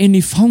samt inn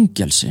í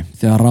fangelsi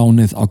þegar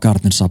ránið á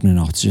Garnder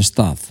safninu átti sér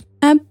stað.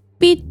 En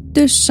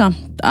býttu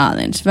samt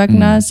aðeins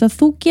vegna þess að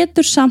þú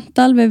getur samt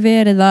alveg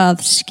verið að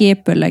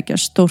skipuleggja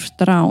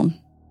stórt rán.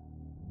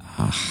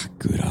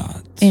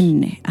 Akkurat.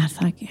 Inni,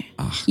 það ekki?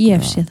 Akkurat.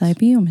 Ég sé það í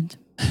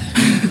bíómyndum.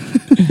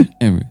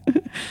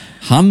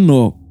 Hann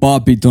og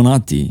Bobby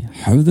Donati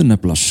höfðu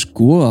nefnilega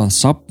skoðað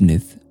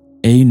safnið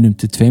 1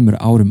 til 2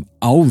 árum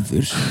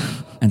áður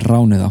en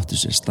ránið átti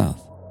sér stað.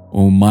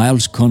 Og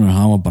Miles Connor,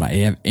 hann var bara,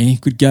 ef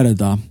einhver gerði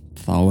þetta,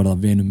 þá það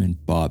vinur minn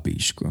Bobby,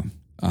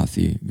 að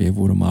því við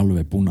vorum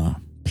alveg búin að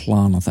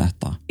plana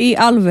þetta. Í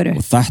alvöru?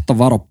 Og þetta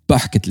var á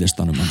bucket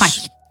listanum hans.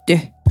 Hættu?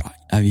 Bara,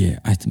 ef ég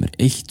ætti mér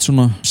eitt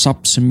svona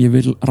safn sem ég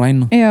vil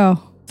ræna,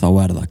 þá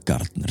það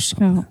Garnder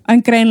safn. En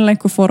greinilega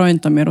einhver fór á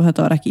undan mér og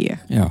þetta var ekki ég.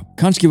 Já,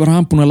 kannski var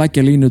hann búin að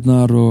leggja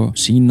línurnar og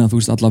sína, þú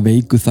veist, alla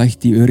veiku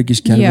þætti í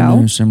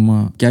öryggiskerfinu sem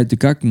gæti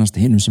gagnast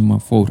hinum sem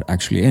fór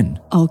actually inn.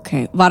 Ok,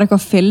 var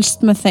eitthvað fylgst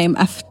með þeim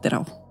eftir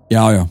á?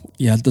 Já,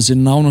 ég held að sé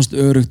nánast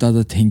örugt að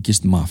það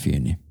tengist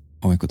mafíunni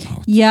á einhvern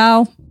hátt. Já.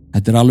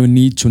 Þetta alveg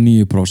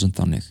 99%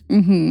 þannig.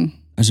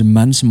 Þessi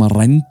menn sem að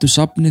rændu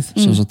safnið,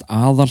 sem sagt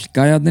aðal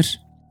gæjarnir,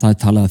 það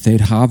talið að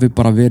þeir hafi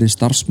bara verið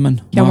starfsmenn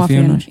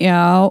mafíunnar.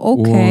 Já,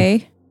 ok.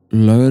 Og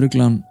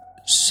lögreglan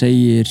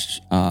segir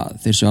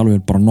að þeir séu alveg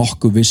bara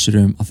nokkuð vissir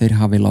að þeir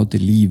hafi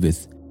látið lífið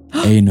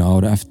 1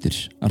 ári eftir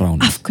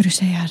ránið. Af hverju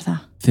segja þér það?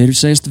 Þeir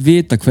segist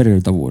vita hverjir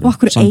þetta voru. Og af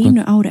hverju 1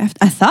 ári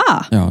eftir? Það?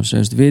 Já,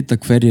 segist vita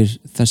hverjir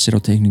þessir á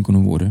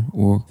teikningunum voru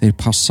og þeir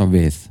passa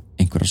við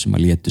einhverja sem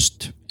að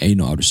létust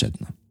 1 ári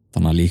setna.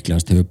 Þannig að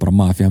líklegast hefur bara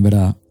mafían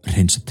verið að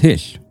hreinsa til,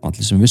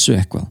 allir sem vissu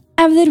eitthvað.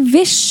 Ef þeir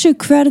vissu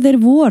hver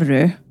þeir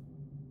voru,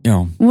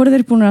 voru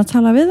þeir búin að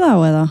tala við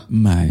þá eða?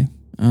 Nei,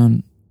 en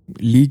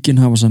líkin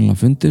hafa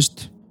sannlega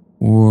fundist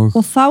og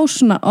þá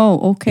svona,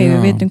 ok,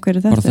 við vitum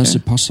hverju þetta bara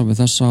þessi passa við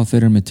þessa og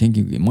þeir eru með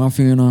tengingu í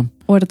mafíuna.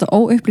 Og þetta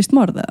óupplýst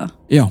morð eða?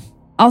 Já.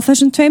 Á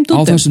þessum 2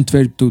 dútum? Á þessum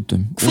 2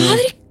 dútum.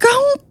 Hvað í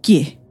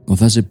gangi? Og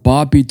þessi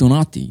Bobby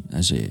Donati,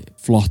 þessi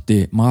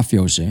flotti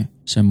mafjósi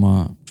sem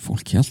að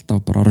fólk hélt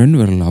að bara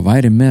raunverulega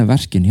væri með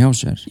verkin hjá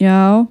sér.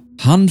 Já.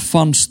 Hann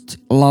fannst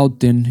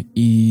látin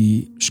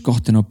í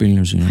skottin á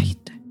bílnum sínum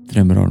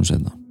 3 árum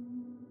seinna.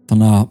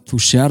 Þannig að þú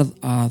sérð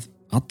að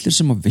allir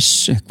sem að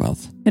vissu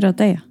eitthvað Þeir að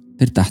deyja.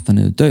 Þeir detta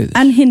niður dauðir.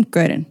 En hinn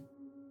gaurinn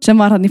sem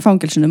var hann í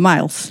fangelsinu,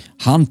 Miles.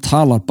 Hann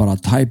talar bara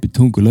tæpi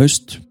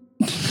tungulaust.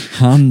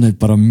 Hann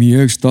bara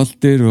mjög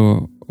stoltur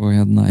og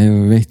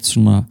hefur veitt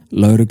svona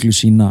lögreglu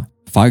sína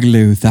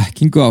faglegu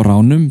þekkingu á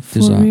ránum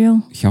til þess að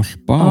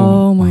hjálpa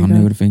og hann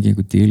hefur fengið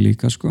einhver díl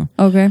líka sko.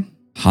 Okay.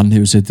 Hann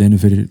hefur setið innu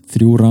fyrir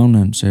 3 rán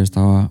en segist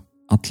hafa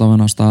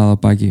allavega staðið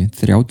að baki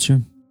 30.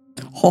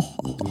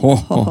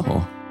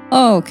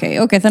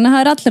 Ok, þannig að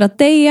það allir að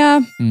deyja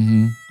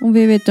og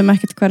við vitum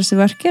ekkert hvað þessi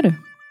verk eru.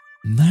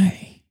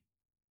 Nei.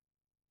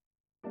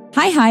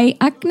 Hæ,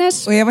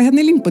 Agnes. Og ég var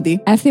hérna í Límbúti.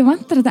 Ef þið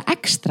vantar þetta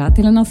ekstra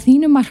til að ná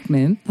þínum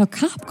markmiðum, þá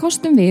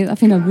kappkostum við að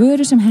finna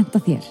vöru sem henta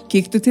þér.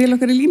 Kíktu til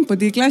okkar í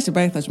Límbúti í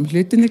Glæsibæ þar sem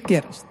hlutinir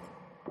gerast.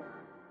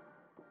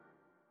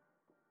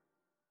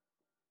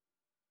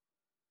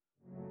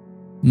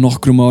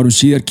 Nokkrum árum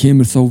síðar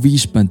kemur þá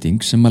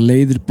vísbending sem að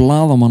leiðir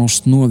blaðamann á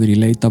snoðir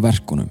í leita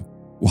verkunum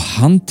og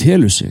hann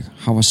telur sig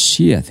hafa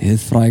séð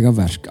hið fræga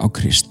verk á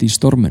Kristi í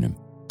storminum.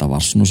 Það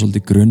var svona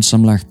svolítið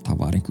grunnsamlegt, það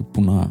var einhver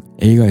búinn að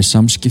eiga í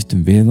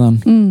samskiptum við hann.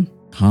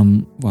 Hann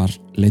var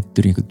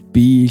leiddur í einhvern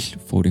bíl,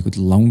 fór í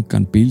einhvern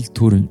langan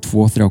bíltúr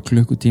 2-3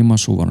 klukkutíma,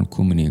 svo var hann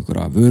komin í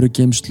einhverja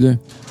vörugeymslu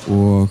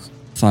og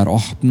það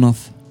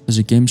opnað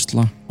þessi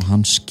geymsla og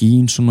hann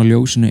skín svona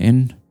ljósinu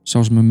inn, sá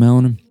sem með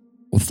honum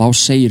og þá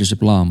segir þessi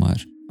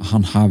blaðamaður að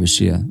hann hafi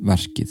séð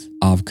verkið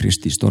af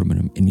Kristi í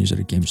storminum inn í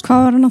þessari geymslu.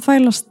 Hvað var hann að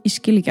þælast? Ég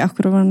skil ekki af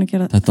hverju var hann að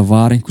gera þetta. Þetta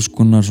var einhvers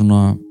konar svona,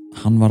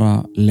 hann var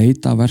að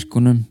leita að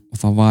verkunum og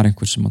það var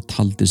einhver sem að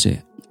taldi sig.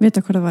 Vita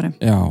hvað það var.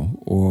 Já,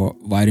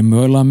 og væri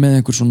mögulega með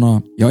einhver svona,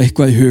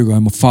 eitthvað í huga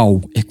að fá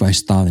eitthvað í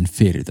staðinn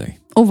fyrir þau.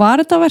 Og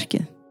var þetta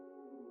verkið?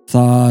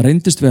 Það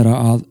reyndist vera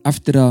að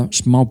eftir að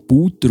smá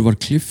bútur var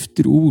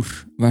klipptur úr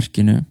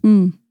verkinu,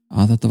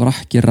 að þetta var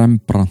ekki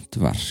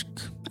Rembrandt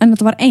verk. En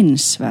þetta var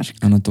eins verk?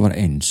 En þetta var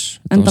eins.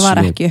 En þetta var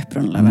ekki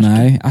upprunalega verk?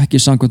 Nei, ekki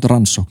samkvæmt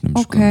rannsóknum.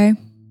 Okay.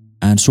 Sko.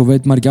 En svo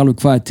veit maður ekki alveg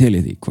hvað til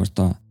í því,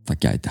 hvort að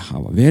það gæti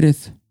hafa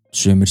verið.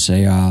 Sumir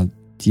segja að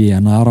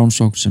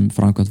DNA-rannsókn sem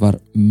framkvæmt var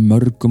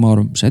mörgum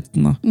árum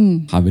seinna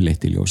hafi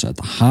leitt í ljós að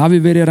þetta hafi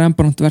verið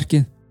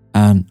Rembrandt-verkið,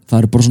 en það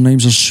eru bara svona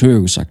ýmsar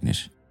sögusagnir.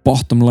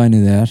 Bottom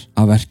lineið er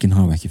að verkin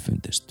hafa ekki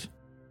fundist.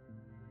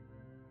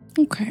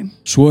 Okay.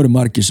 Svo eru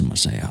margir sem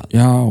að segja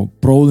já,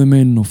 bróði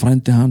minn og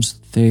frændi hans,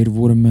 þeir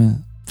voru með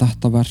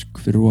þetta verk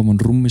fyrir ofan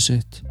rúmið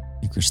sitt.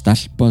 Einhver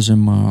stelpa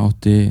sem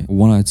átti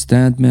one night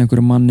stand með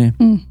einhverju manni,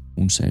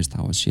 hún segist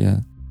hafa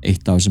séð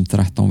eitt af þessum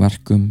 13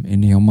 verkum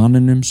inni hjá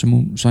manninum sem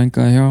hún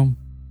sængaði hjá.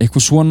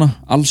 Eitthvað svona,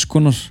 alls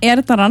konar. Er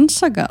þetta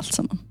rannsaka allt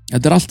saman?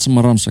 Þetta er allt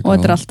saman rannsaka. Og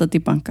þetta er alltaf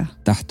dýbanka?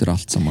 Þetta er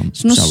allt saman.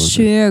 Svona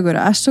sögur,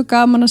 það er svo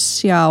gaman að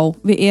sjá.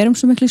 Við erum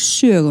svo miklu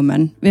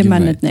sögumenn, við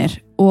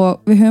mennirnir, og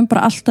við höfum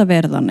bara alltaf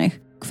verið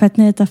þannig.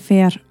 Hvernig þetta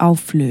fer á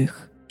flug,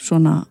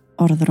 svona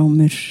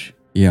orðrómur.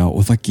 Já,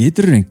 og það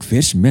getur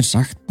einhver sem er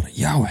sagt bara,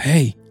 já,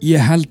 hei,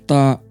 ég held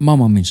að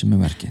mamma mín sem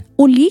er verkið.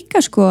 Og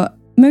líka sko,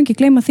 mögum ekki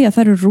gleyma því að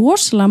það eru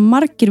rosalega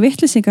margir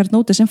vitleysingar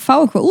nóti sem fá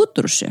eitthvað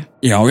út úr þessu.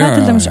 Já, það er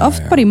til dæmis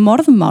oft bara í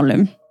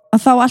morðmálum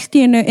að þá allt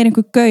í einu er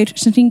einhver gaur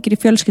sem hringir í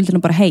fjölskyldinu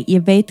og bara, hei,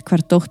 ég veit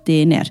hver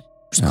dóttiðin er.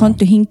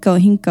 Kontu hinga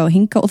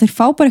og þeir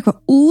fá bara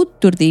eitthvað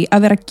út úr því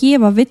að vera að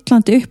gefa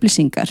villandi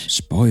upplýsingar.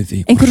 Spáði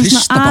því, og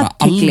hrista bara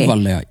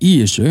alvarlega í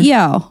þessu.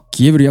 Já.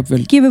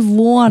 Gefur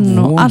von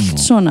og allt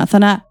svona.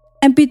 Þannig að,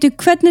 en býtu,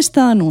 hvernig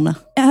staða núna?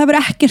 Það hefur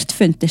ekkert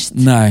fundist.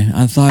 Nei,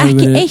 en það hefur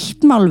verið... Ekki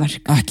eitt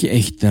málverk. Ekki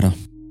eitt þeirra.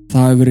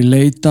 Það hefur verið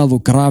leitað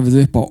og grafið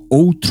upp á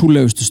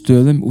ótrúlegustu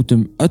stöðum út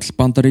öll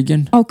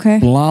Bandaríkin.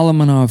 Okay.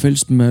 Blaðamenn hafa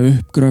fylgst með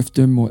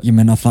uppgröftum og ég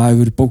meina það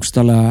hefur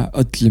bókstaflega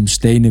öllum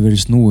steini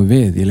verið snúið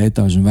við í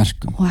leita af þessum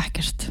verkum.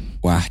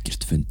 Og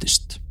ekkert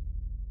fundist.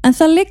 En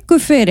það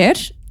liggur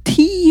fyrir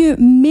 $10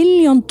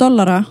 milljón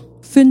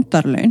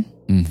fundarlaun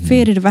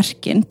fyrir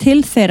verkin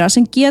til þeirra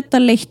sem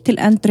geta leitt til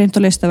endurheimt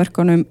á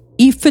listaverkunum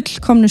í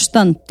fullkomnu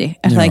standi,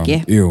 það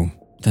ekki? Jú.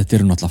 Þetta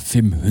eru náttúrulega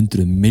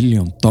 $500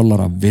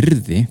 milljón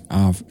virði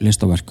af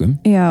listaverkum.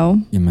 Já.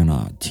 Ég meina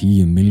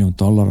 $10 milljón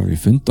í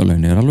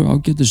fundarlaun er alveg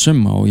ágætið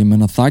summa og ég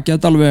meina það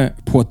geti alveg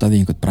potað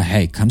í einhvern bara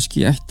hei,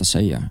 kannski ég ætti að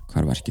segja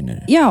hvar verkin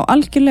eru. Já,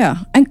 algjörlega.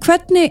 En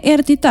hvernig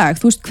er þetta í dag?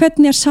 Þú veist,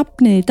 hvernig er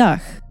safnið í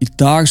dag? Í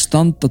dag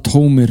standa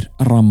tómir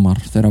rammar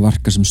þeirra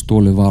verka sem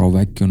stólið var á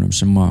veggjunum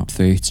sem að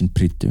þau eitt sinn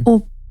prýddu.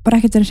 Og bara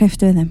ekkert verið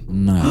hreyft við þeim?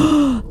 Nei.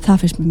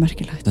 Það finnst mér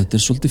merkilegt. Þetta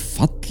er svolítið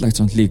fallegt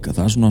samt líka.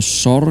 Það er svona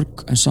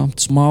sorg en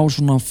samt smá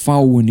svona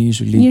fáin í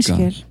þessu líka. Ég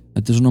skil.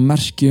 Þetta er svona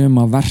merki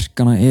að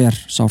verkana er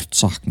sárt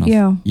saknað.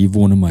 Já. Ég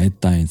vonum að einn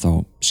daginn þá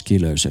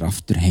skilaðu sér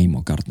aftur heim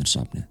á Garnder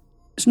Safnið.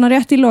 Svona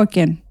rétt í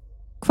lokin.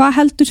 Hvað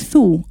heldur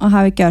þú að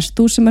hafi gerst?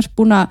 Þú sem ert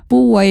búin að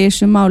búa í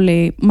þessu máli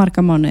í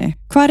marga mánuði.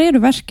 Hvar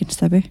eru verkin,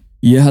 Steffi?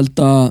 Ég held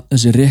að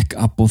þessi Rick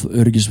Abbott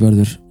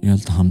öryggisvörður, ég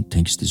held að hann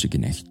tengst þessu ekki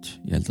neitt.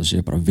 Ég held að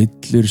sé bara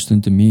villur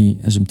stundum í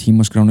þessum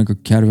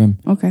tímaskráningakerfum.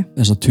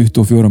 Þessar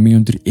 24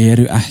 mínútur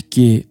eru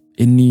ekki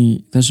inn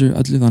í þessu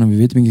öllu, þannig að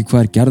við vitum ekki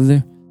hvað gerði.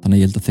 Þannig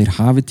að ég held að þeir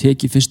hafi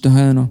tekið fyrstu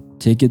hæðina,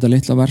 tekið þetta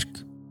litla verk.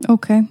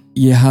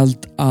 Ég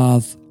held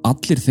að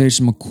allir þeir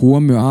sem að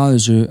komu að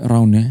þessu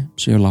ráni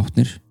séu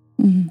látnir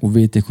og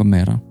viti eitthvað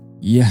meira.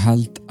 Ég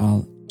held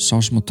að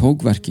sá sem að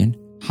tók verkin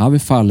hafi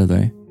falið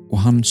þau og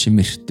hann sé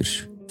myrtur.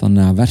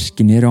 Þannig að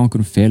verkin eru á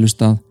einhverjum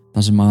felustað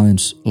þar sem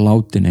aðeins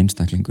látin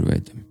einstaklingur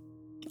veitum.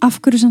 Af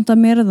hverju samt að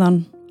myrðan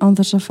án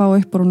þess að fá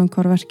upp úr honum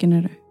hvar verkin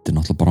eru? Þetta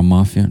náttúrulega bara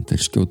mafían,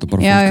 þeir skjóta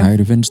bara fólk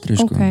hægri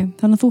vinstri.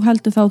 Þannig að þú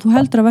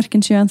heldur að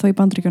verkin séu ennþá í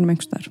Bandaríkjunum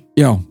einhvers staðar.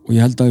 Já, og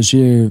ég held að þau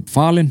séu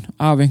falin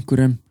af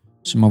einhverjum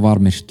sem að var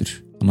myrtur.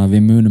 Þannig að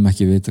við munum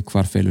ekki vita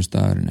hvar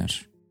felustaðurinn er.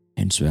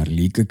 Hins vegar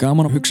líka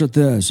gaman að hugsa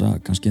til þess að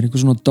kannski er einhver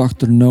svona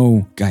Dr. No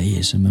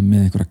gæi sem er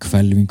með einhverja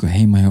hvelfingu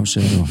heima hjá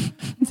sér og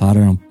þar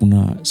er hann búin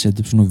að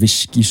setja upp svona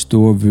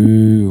viskistofu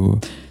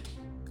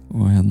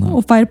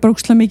og fær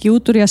brókslega mikið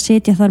út úr í að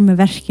setja þar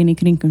með verkin í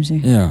kringum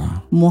sig. Já.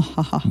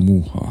 Mohaha.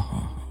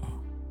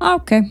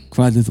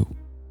 Hvað er þú?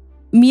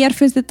 Mér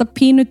finnst þetta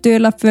pínu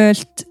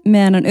dularfullt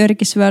með hennan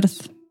öryggisvörð.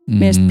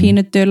 Mér finnst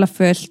pínu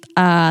dularfullt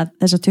að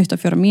þessar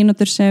 24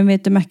 mínútur sem við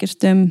vitum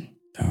ekkert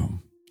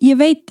ég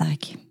veit það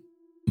ekki.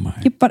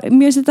 Mér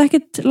finnst þetta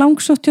ekkert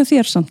langsótt hjá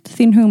þér samt,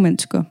 þín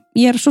hugmynd sko.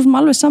 Ég er svo sem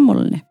alveg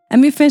sammálinni. En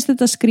mér finnst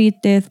þetta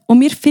skrítið og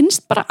mér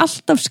finnst bara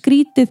alltaf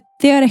skrítið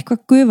þegar eitthvað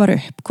gufar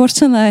upp. Hvort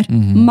sem það er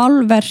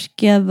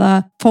málverk eða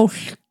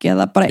fólk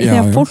eða bara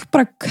þegar fólk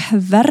bara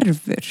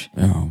hverfur.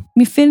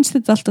 Mér finnst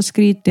þetta alltaf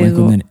skrítið. Og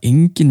einhvern veginn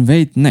enginn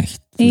veit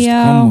neitt.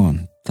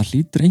 Það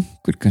hlýtur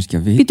einhver kannski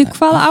að vita. Býtu,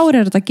 hvaða ár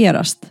er þetta að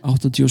gerast?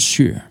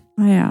 87.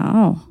 Já,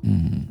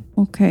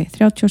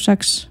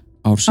 36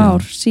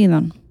 ár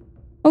síðan.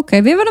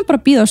 Við verðum bara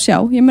að bíða og sjá.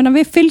 Ég meina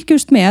við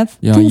fylgjumst með.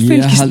 Já,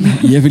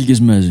 ég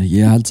fylgjumst með þessu.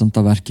 Ég held samt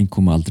að verkin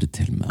koma aldrei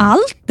til með.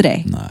 Aldrei?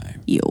 Nei.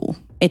 Jú,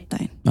 einn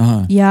daginn.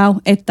 Já,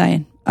 einn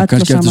daginn.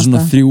 Kannski eftir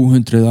svona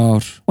 300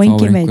 ár þá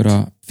er einhver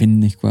að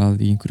finna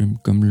eitthvað í einhverjum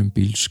gömlum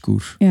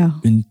bílskúr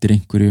undir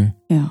einhverju.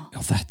 Já,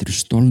 þetta eru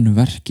stolnu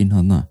verkin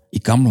þarna í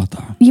gamla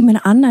daga. Ég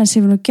meina annað en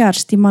sem við nú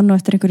gerst. Ég man nú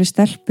eftir einhverju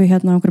stelpu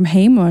hérna á einhverjum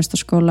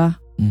heimavæstaskóla.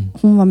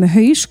 Hún var með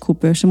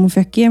hauskúpu sem hún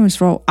fekk gefins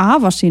frá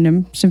afa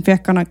sínum sem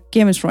fekk hana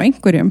gefins frá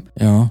einhverjum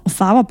og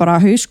það var bara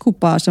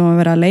hauskúpa sem var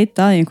verið að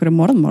leita að í einhverju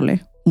morðmáli.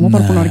 Hún var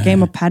bara búin að vera að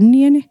geyma penn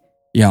í henni.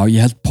 Já, ég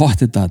held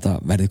pottið að þetta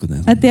verði eitthvað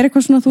neð. Þetta er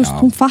eitthvað svona, þú veist,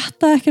 hún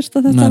fattaði ekkert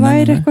að þetta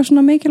væri eitthvað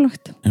svona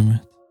mikilvægt.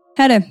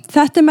 Herri,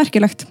 þetta er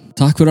merkilegt.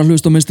 Takk fyrir að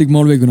hlusta á Mystic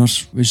Málvíkunar.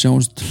 Við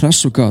sjáumst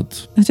hress og gott.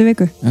 Eftir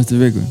viku.